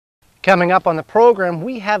Coming up on the program,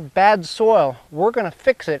 we have bad soil. We're going to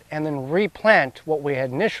fix it and then replant what we had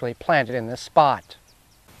initially planted in this spot.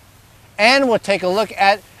 And we'll take a look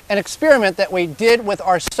at an experiment that we did with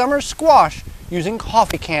our summer squash using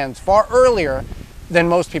coffee cans far earlier than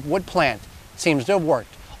most people would plant. Seems to have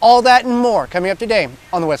worked. All that and more coming up today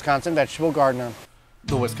on the Wisconsin Vegetable Gardener.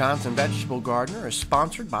 The Wisconsin Vegetable Gardener is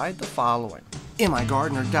sponsored by the following.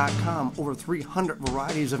 MIgardener.com, over 300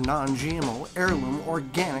 varieties of non-GMO, heirloom,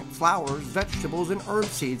 organic flowers, vegetables, and herb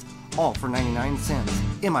seeds, all for 99 cents.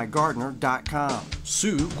 MIgardener.com.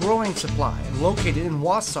 Sioux Growing Supply, located in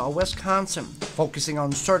Wausau, Wisconsin, focusing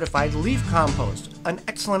on certified leaf compost, an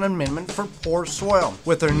excellent amendment for poor soil.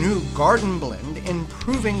 With their new garden blend,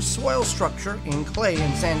 improving soil structure in clay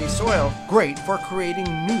and sandy soil, great for creating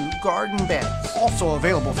new garden beds. Also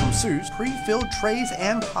available from Sioux's, pre-filled trays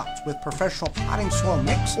and pots with professional potting soil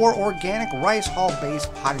mix or organic rice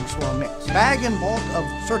hull-based potting soil mix. Bag and bulk of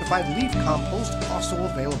certified leaf compost also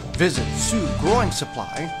available. Visit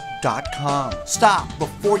SiouxGrowingSupply.com. Stop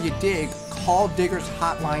before you dig. Call Digger's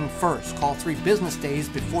Hotline first. Call 3 business days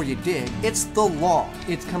before you dig. It's the law.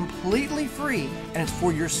 It's completely free and it's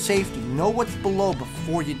for your safety. Know what's below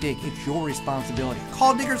before you dig. It's your responsibility.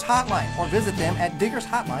 Call Digger's Hotline or visit them at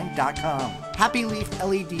diggershotline.com.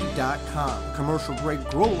 HappyLeafLED.com. Commercial grade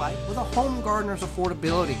grow light with a home gardener's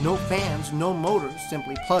affordability. No fans, no motors.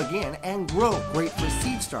 Simply plug in and grow. Great for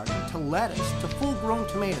seed starting to lettuce to full grown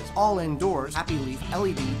tomatoes. All indoors.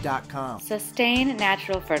 HappyLeafLED.com. Sustain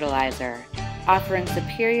Natural Fertilizer, offering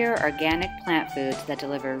superior organic plant foods that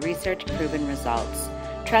deliver research-proven results.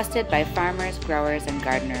 Trusted by farmers, growers, and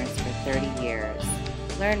gardeners for 30 years.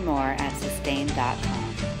 Learn more at sustain.com.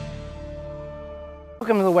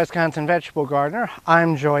 Welcome to the Wisconsin Vegetable Gardener.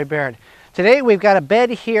 I'm Joy Baird. Today we've got a bed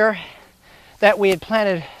here that we had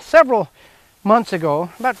planted several months ago,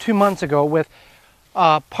 about 2 months ago, with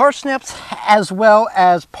parsnips as well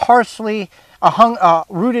as parsley,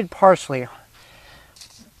 rooted parsley.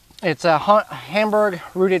 It's a Hamburg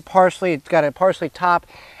rooted parsley. It's got a parsley top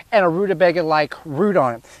and a rutabaga-like root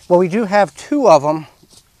on it. Well, we do have 2 of them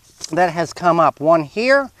that has come up. One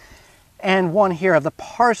here and one here of the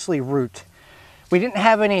parsley root. We didn't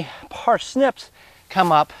have any parsnips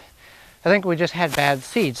come up. I think we just had bad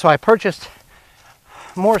seed. So I purchased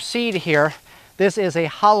more seed here. This is a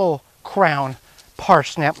hollow crown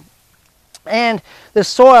parsnip. And the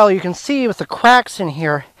soil, you can see with the cracks in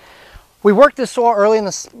here, we worked this soil early in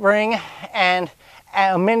the spring and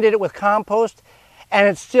amended it with compost, and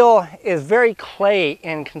it still is very clay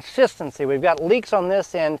in consistency. We've got leaks on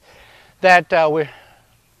this end that are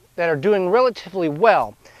doing relatively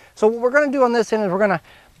well. So what we're going to do on this end is we're going to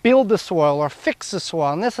build the soil or fix the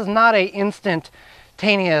soil, and this is not an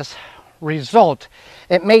instantaneous result.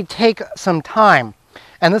 It may take some time,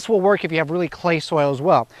 and this will work if you have really clay soil as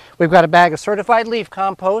well. We've got a bag of certified leaf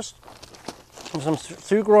compost, some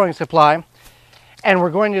Sioux Growing Supply, and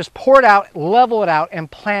we're going to just pour it out, level it out,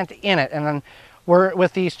 and plant in it. And then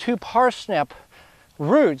with these 2 parsnip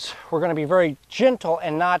roots, we're going to be very gentle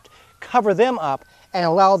and not cover them up and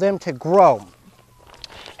allow them to grow.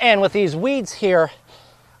 And with these weeds here,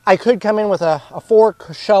 I could come in with a fork,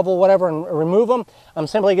 shovel, whatever, and remove them. I'm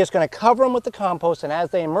simply just going to cover them with the compost, and as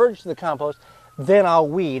they emerge to the compost, then I'll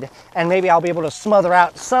weed, and maybe I'll be able to smother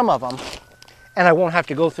out some of them, and I won't have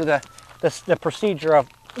to go through the procedure of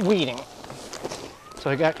weeding. So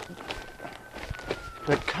I got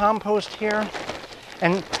the compost here,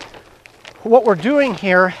 and what we're doing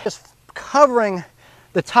here is covering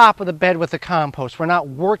the top of the bed with the compost. We're not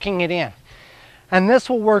working it in. And this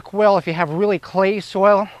will work well if you have really clay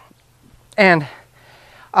soil. And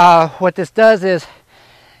what this does is,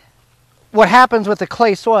 what happens with the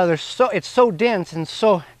clay soil, it's so dense and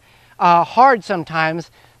so hard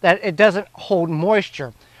sometimes that it doesn't hold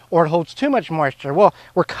moisture, or it holds too much moisture. Well,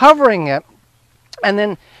 we're covering it, and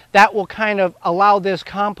then that will kind of allow this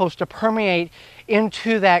compost to permeate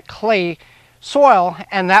into that clay soil,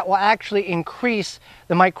 and that will actually increase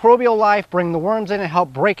the microbial life, bring the worms in, and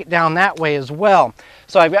help break it down that way as well.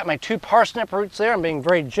 So I've got my 2 parsnip roots there I'm being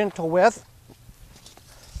very gentle with.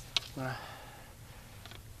 I'm going to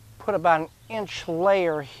put about an inch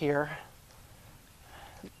layer here,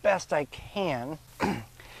 as best I can,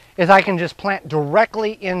 is I can just plant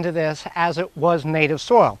directly into this as it was native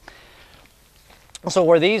soil. So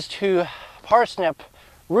where these 2 parsnip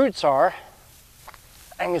roots are,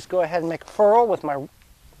 I can just go ahead and make a furrow with my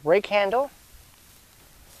rake handle.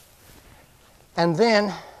 And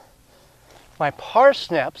then my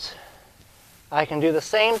parsnips, I can do the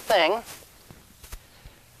same thing,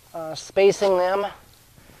 spacing them. I'm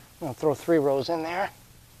going to throw 3 rows in there,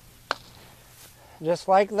 just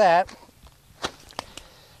like that.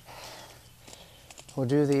 We'll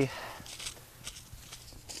do the,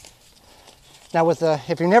 now with the,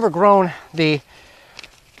 if you've never grown the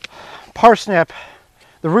parsnip,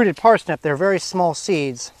 the rooted parsnip, they're very small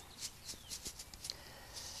seeds.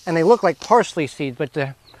 And they look like parsley seeds, but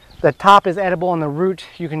the top is edible and the root,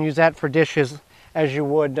 you can use that for dishes as you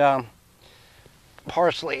would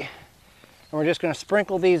parsley. And we're just going to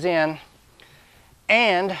sprinkle these in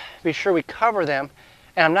and be sure we cover them.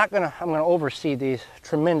 And I'm going to overseed these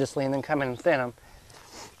tremendously and then come in and thin them.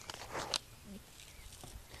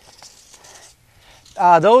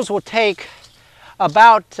 Those will take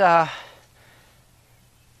about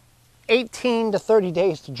 18 to 30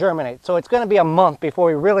 days to germinate. So it's going to be a month before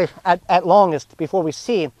we really, at longest, before we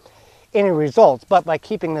see any results. But by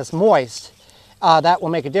keeping this moist, that will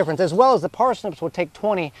make a difference. As well as the parsnips will take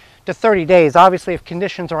 20 to 30 days. Obviously, if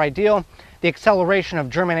conditions are ideal, the acceleration of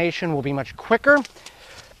germination will be much quicker.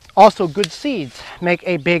 Also, good seeds make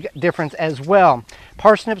a big difference as well.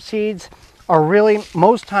 Parsnip seeds are really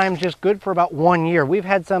most times just good for about 1 year. We've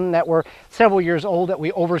had some that were several years old that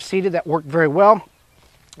we overseeded that worked very well.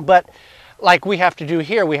 But like we have to do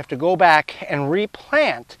here, we have to go back and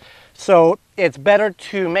replant. So it's better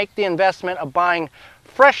to make the investment of buying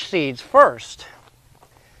fresh seeds first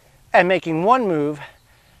and making one move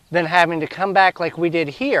than having to come back like we did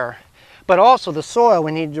here. But also the soil,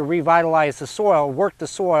 we need to revitalize the soil, work the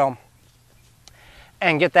soil,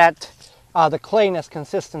 and get that, the clayness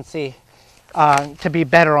consistency to be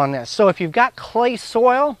better on this. So if you've got clay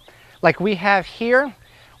soil like we have here,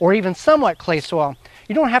 or even somewhat clay soil,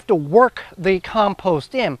 you don't have to work the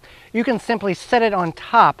compost in. You can simply set it on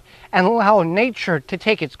top and allow nature to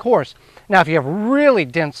take its course. Now, if you have really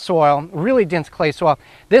dense soil, really dense clay soil,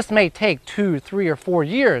 this may take 2, 3, or 4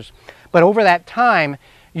 years. But over that time,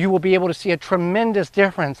 you will be able to see a tremendous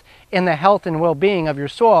difference in the health and well-being of your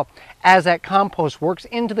soil as that compost works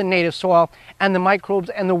into the native soil and the microbes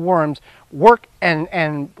and the worms work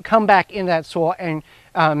and come back into that soil and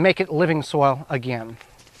make it living soil again.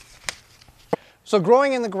 So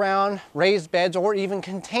growing in the ground, raised beds, or even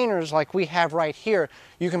containers like we have right here,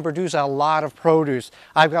 you can produce a lot of produce.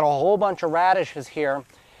 I've got a whole bunch of radishes here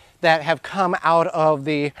that have come out of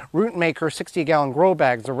the Root Maker 60-gallon grow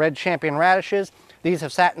bags, the red champion radishes. These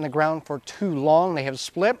have sat in the ground for too long. They have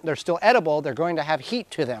split. They're still edible. They're going to have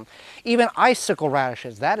heat to them. Even icicle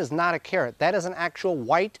radishes, that is not a carrot. That is an actual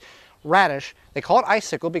white radish. They call it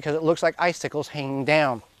icicle because it looks like icicles hanging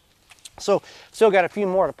down. So still got a few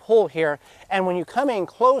more to pull here. And when you come in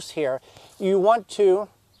close here, you want to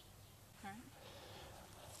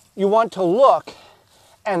look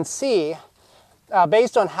and see,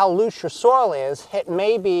 based on how loose your soil is, it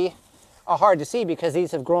may be hard to see because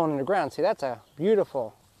these have grown in the ground. See, that's a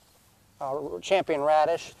beautiful champion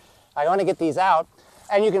radish. I want to get these out,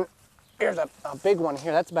 and you can, here's a big one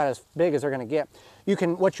here. That's about as big as they're going to get. You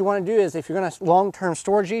can, what you want to do is, if you're going to long-term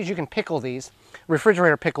storage these, you can pickle these,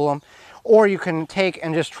 refrigerator pickle them, or you can take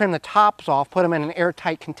and just trim the tops off, put them in an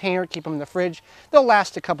airtight container, keep them in the fridge. They'll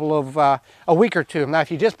last a couple of, a week or two. Now,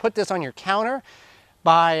 if you just put this on your counter,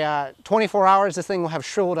 by 24 hours, this thing will have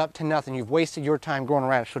shriveled up to nothing. You've wasted your time growing a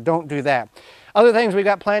radish, so don't do that. Other things we've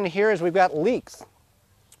got planned here is we've got leeks.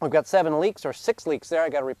 We've got 7 leeks or 6 leeks there. I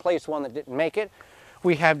got to replace one that didn't make it.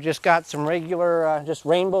 We have just got some regular, just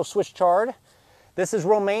rainbow Swiss chard. This is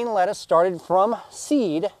romaine lettuce, started from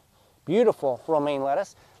seed. Beautiful romaine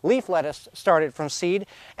lettuce. Leaf lettuce started from seed,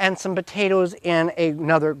 and some potatoes in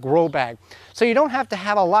another grow bag. So you don't have to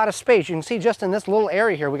have a lot of space. You can see just in this little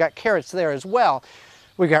area here, we got carrots there as well.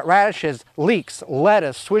 We got radishes, leeks,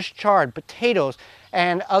 lettuce, Swiss chard, potatoes,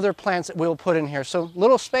 and other plants that we'll put in here. So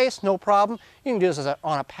little space, no problem. You can do this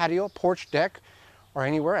on a patio, porch, deck, or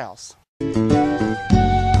anywhere else.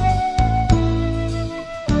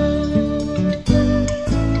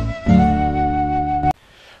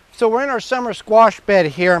 So we're in our summer squash bed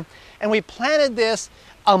here, and we planted this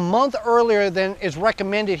a month earlier than is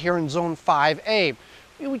recommended here in Zone 5A.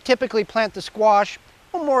 We typically plant the squash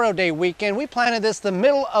Memorial Day weekend. We planted this the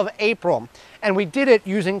middle of April, and we did it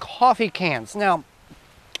using coffee cans. Now,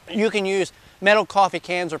 you can use metal coffee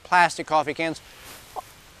cans or plastic coffee cans.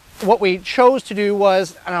 What we chose to do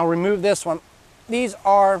was, and I'll remove this one, these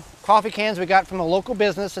are coffee cans we got from a local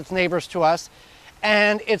business that's neighbors to us,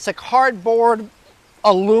 and it's a cardboard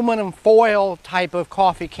aluminum foil type of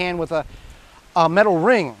coffee can with a metal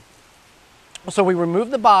ring. So we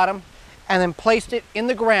removed the bottom and then placed it in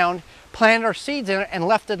the ground, planted our seeds in it, and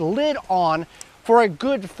left the lid on for a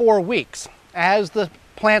good 4 weeks. As the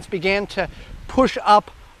plants began to push up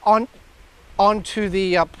onto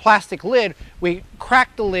the plastic lid, we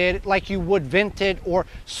cracked the lid like you would vent it, or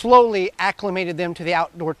slowly acclimated them to the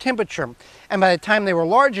outdoor temperature. And by the time they were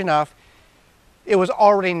large enough, it was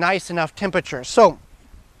already nice enough temperature. So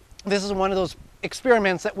this is one of those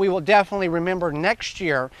experiments that we will definitely remember next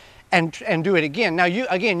year and do it again. Now you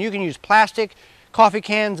can use plastic coffee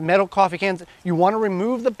cans, metal coffee cans. You want to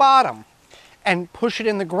remove the bottom and push it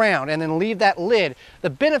in the ground and then leave that lid. The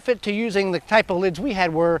benefit to using the type of lids we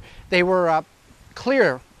had were they were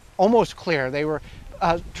clear, almost clear. They were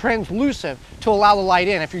translucent to allow the light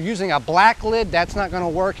in. If you're using a black lid, that's not going to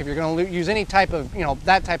work. If you're going to use any type of,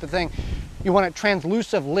 that type of thing, you want a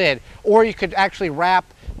translucent lid. Or you could actually wrap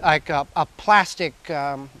like a plastic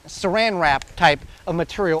saran wrap type of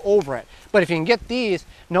material over it. But if you can get these,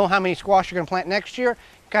 know how many squash you're going to plant next year,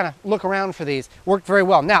 kind of look around for these. Worked very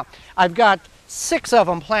well. Now, I've got 6 of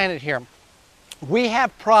them planted here. We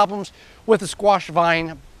have problems with the squash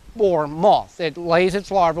vine or moth. It lays its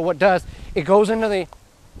larva. What it does, it goes into the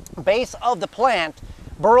base of the plant,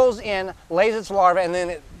 burrows in, lays its larva, and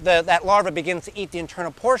then that larva begins to eat the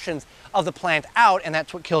internal portions of the plant out, and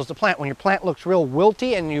that's what kills the plant. When your plant looks real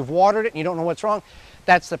wilty and you've watered it and you don't know what's wrong,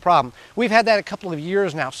 that's the problem. We've had that a couple of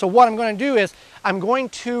years now. So what I'm going to do is I'm going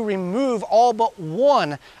to remove all but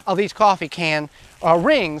one of these coffee can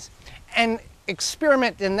rings and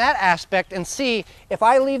experiment in that aspect and see if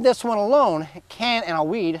I leave this one alone, and I'll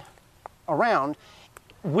weed around,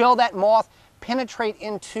 will that moth penetrate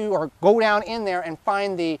into or go down in there and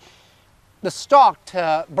find the stalk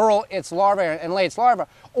to burrow its larva and lay its larva,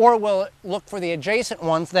 or will it look for the adjacent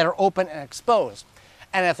ones that are open and exposed?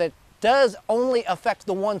 And if it does only affect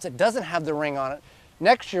the ones that doesn't have the ring on it,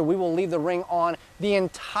 next year we will leave the ring on the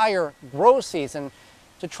entire grow season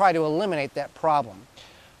to try to eliminate that problem.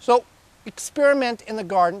 So experiment in the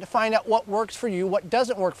garden to find out what works for you, what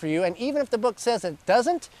doesn't work for you, and even if the book says it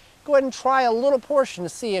doesn't, go ahead and try a little portion to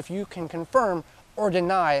see if you can confirm or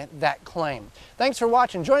deny that claim. Thanks for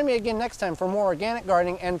watching. Join me again next time for more organic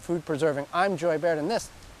gardening and food preserving. I'm Joy Baird, and this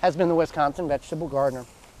has been the Wisconsin Vegetable Gardener.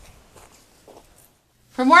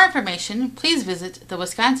 For more information, please visit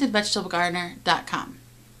thewisconsinvegetablegardener.com.